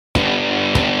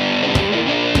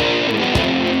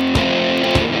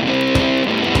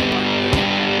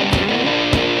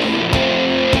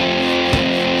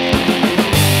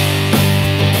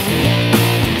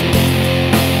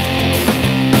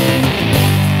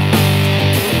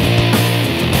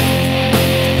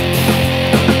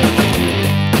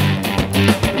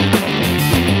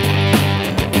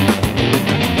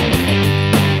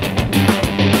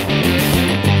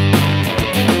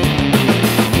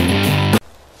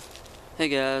Hey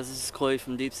guys, this is Clay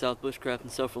from Deep South Bushcraft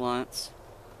and Self-Reliance.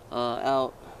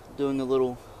 Out doing a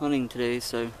little hunting today,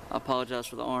 so I apologize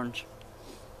for the orange.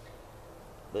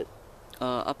 But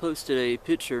I posted a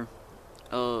picture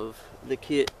of the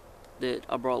kit that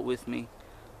I brought with me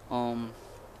on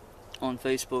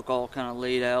Facebook, all kind of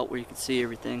laid out where you can see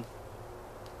everything.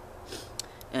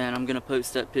 And I'm going to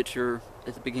post that picture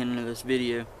at the beginning of this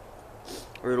video,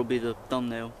 or it'll be the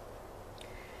thumbnail.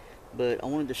 But I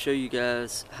wanted to show you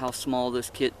guys how small this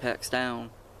kit packs down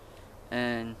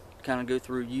and kind of go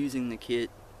through using the kit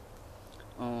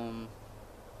a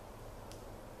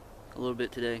little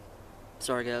bit today.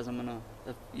 Sorry guys,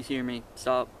 if you hear me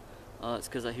stop, it's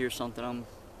because I hear something. I'm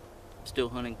still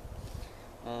hunting.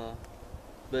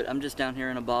 But I'm just down here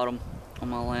in the bottom on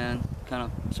my land, kind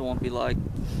of swampy like.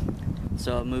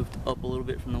 So I moved up a little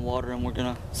bit from the water, and we're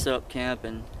gonna set up camp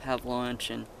and have lunch,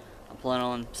 and I plan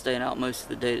on staying out most of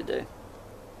the day today.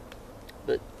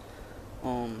 But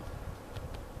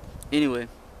anyway,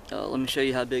 let me show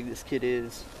you how big this kit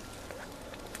is.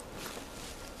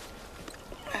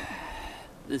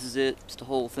 This is it, just the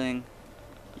whole thing.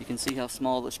 You can see how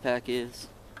small this pack is,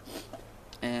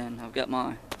 and I've got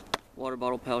my water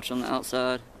bottle pouch on the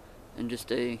outside and just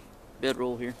a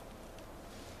bedroll here.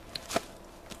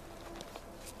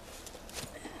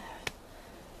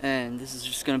 And this is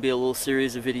just going to be a little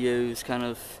series of videos, kind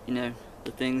of, you know,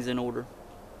 the things in order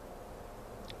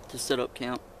to set up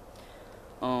camp.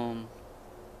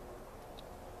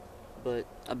 But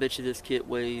I bet you this kit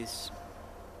weighs,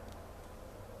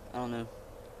 I don't know,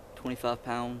 25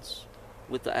 pounds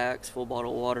with the axe, full bottle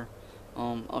of water.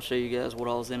 I'll show you guys what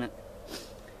all's in it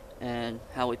and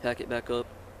how we pack it back up.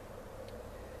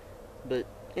 But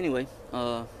anyway,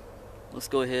 let's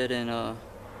go ahead and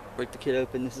break the kit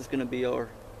open. This is going to be our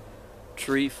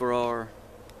tree for our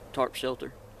tarp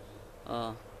shelter.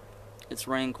 It's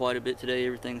rained quite a bit today.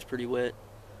 Everything's pretty wet,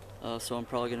 so I'm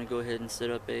probably going to go ahead and set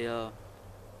up a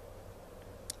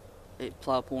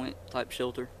plow point type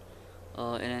shelter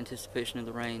in anticipation of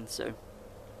the rain. So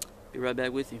be right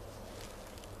back with you.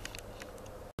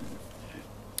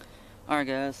 Alright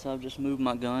guys, so I've just moved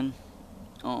my gun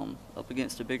up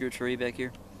against a bigger tree back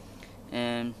here,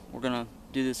 and we're gonna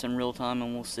do this in real time,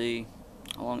 and we'll see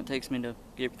how long it takes me to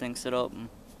get everything set up and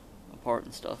apart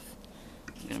and stuff.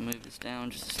 I'm gonna move this down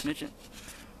just a smidgen.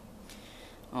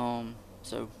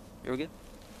 So here we go.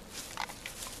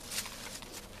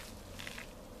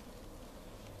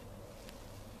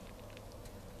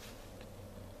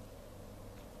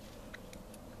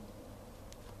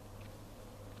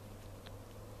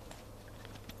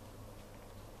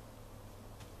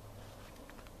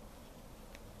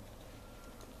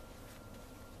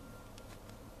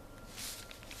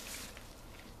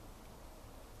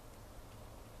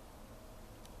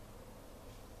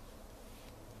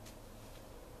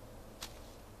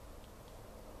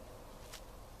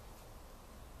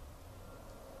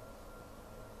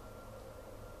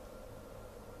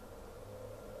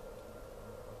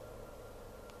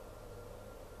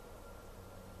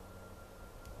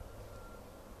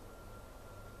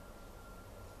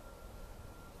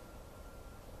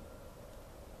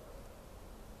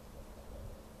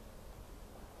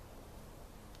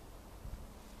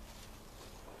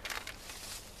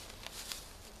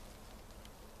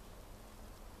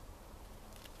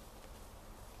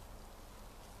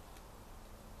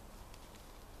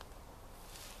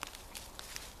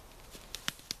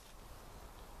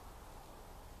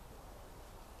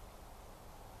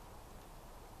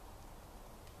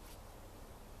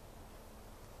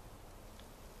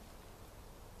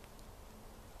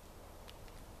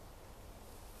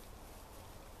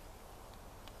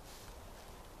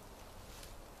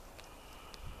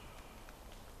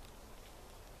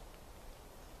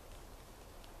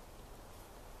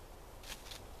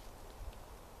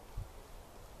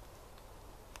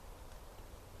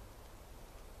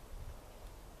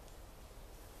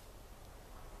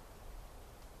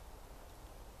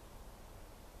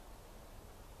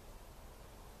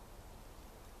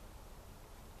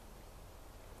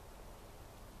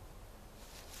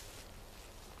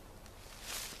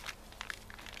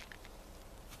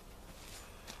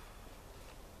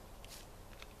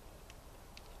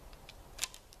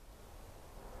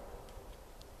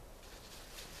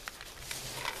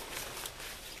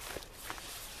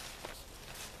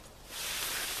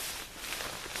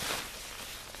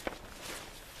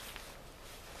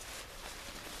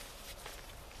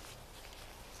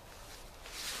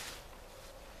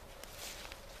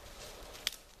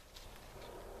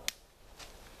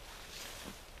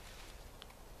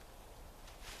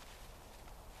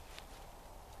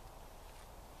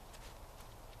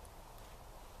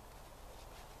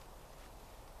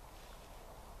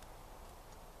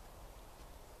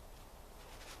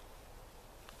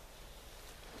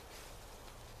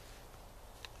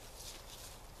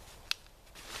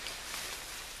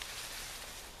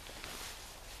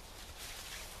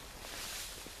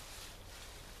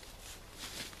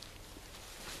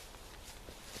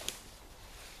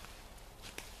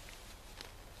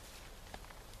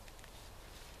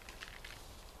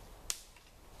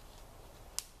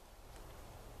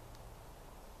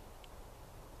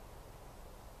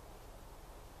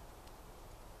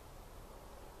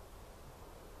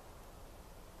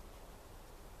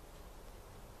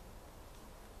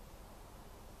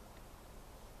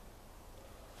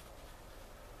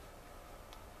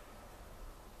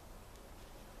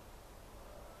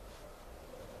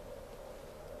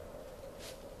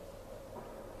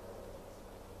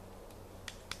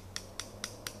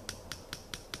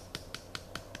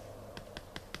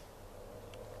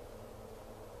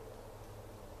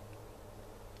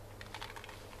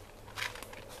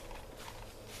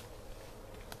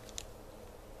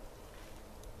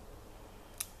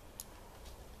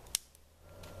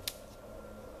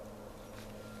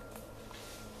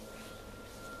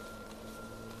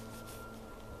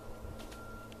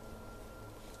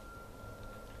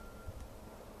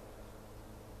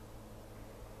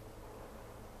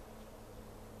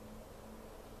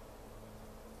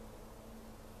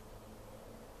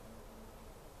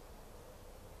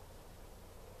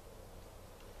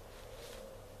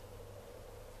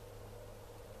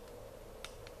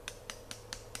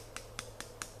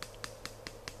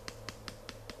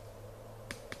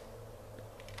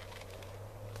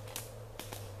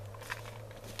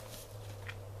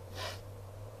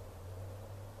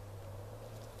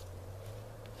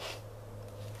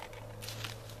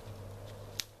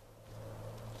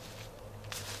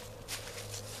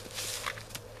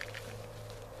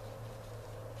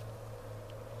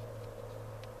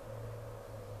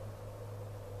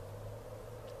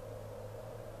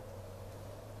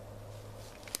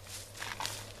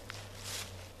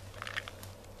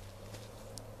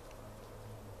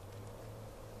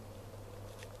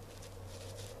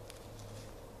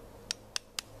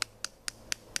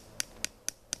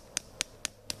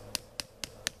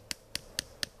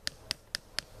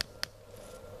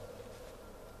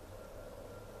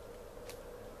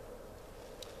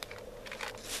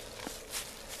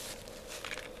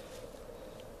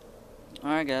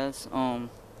 Alright guys,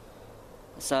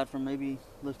 aside from maybe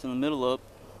lifting the middle up,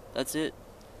 that's it.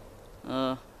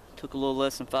 Took a little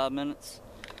less than 5 minutes.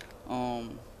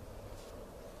 What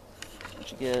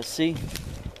you guys see.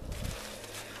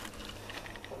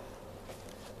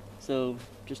 So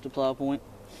just a plow point.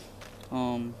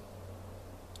 I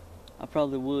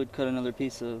probably would cut another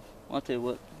piece of, well, I'll tell you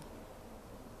what.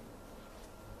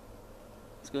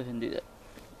 Let's go ahead and do that.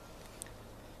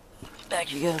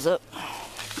 Back you guys up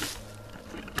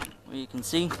where you can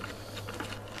see.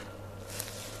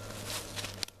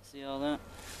 See all that?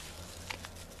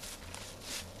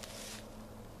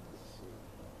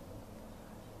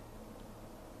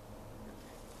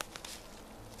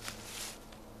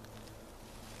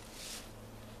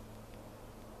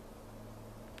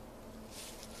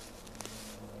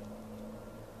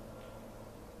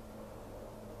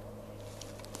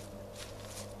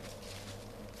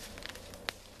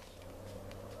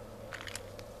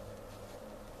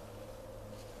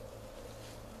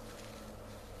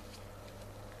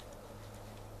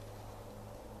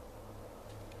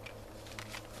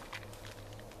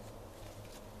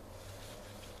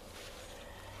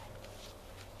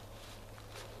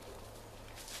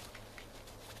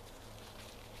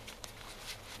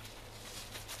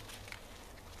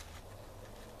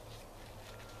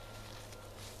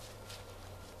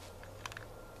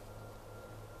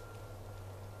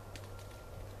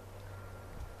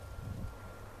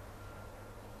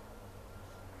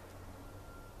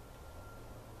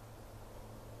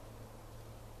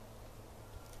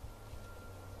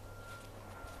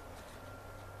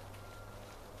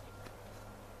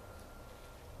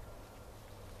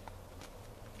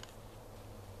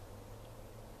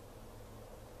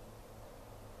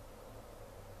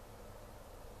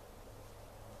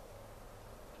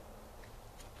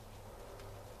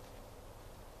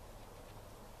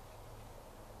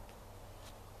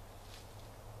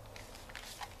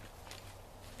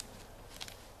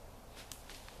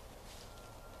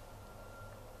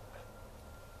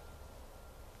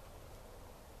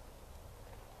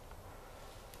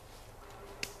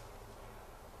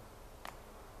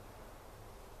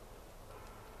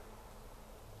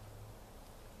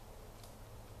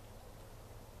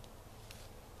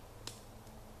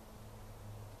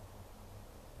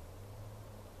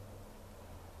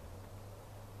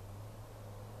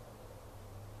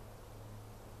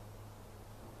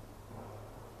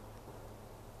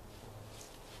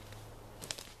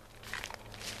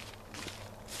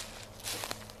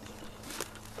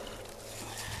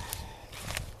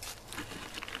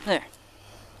 There.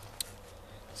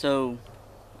 So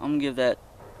I'm gonna give that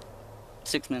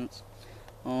 6 minutes.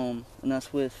 And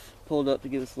that's with pulled up to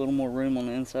give us a little more room on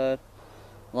the inside.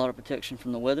 A lot of protection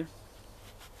from the weather.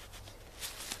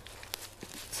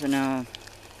 So now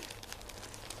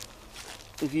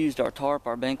we've used our tarp,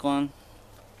 our bank line,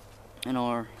 and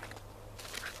our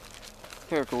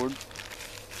paracord.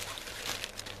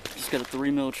 Just got a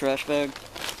 3mm trash bag.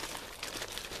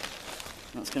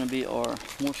 That's gonna be our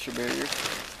moisture barrier.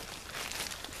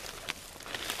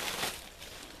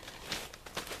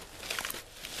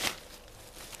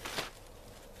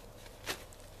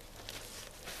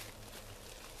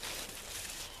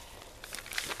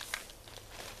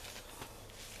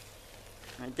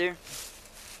 Right there.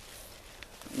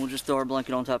 We'll just throw our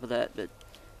blanket on top of that, but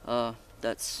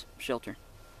that's shelter.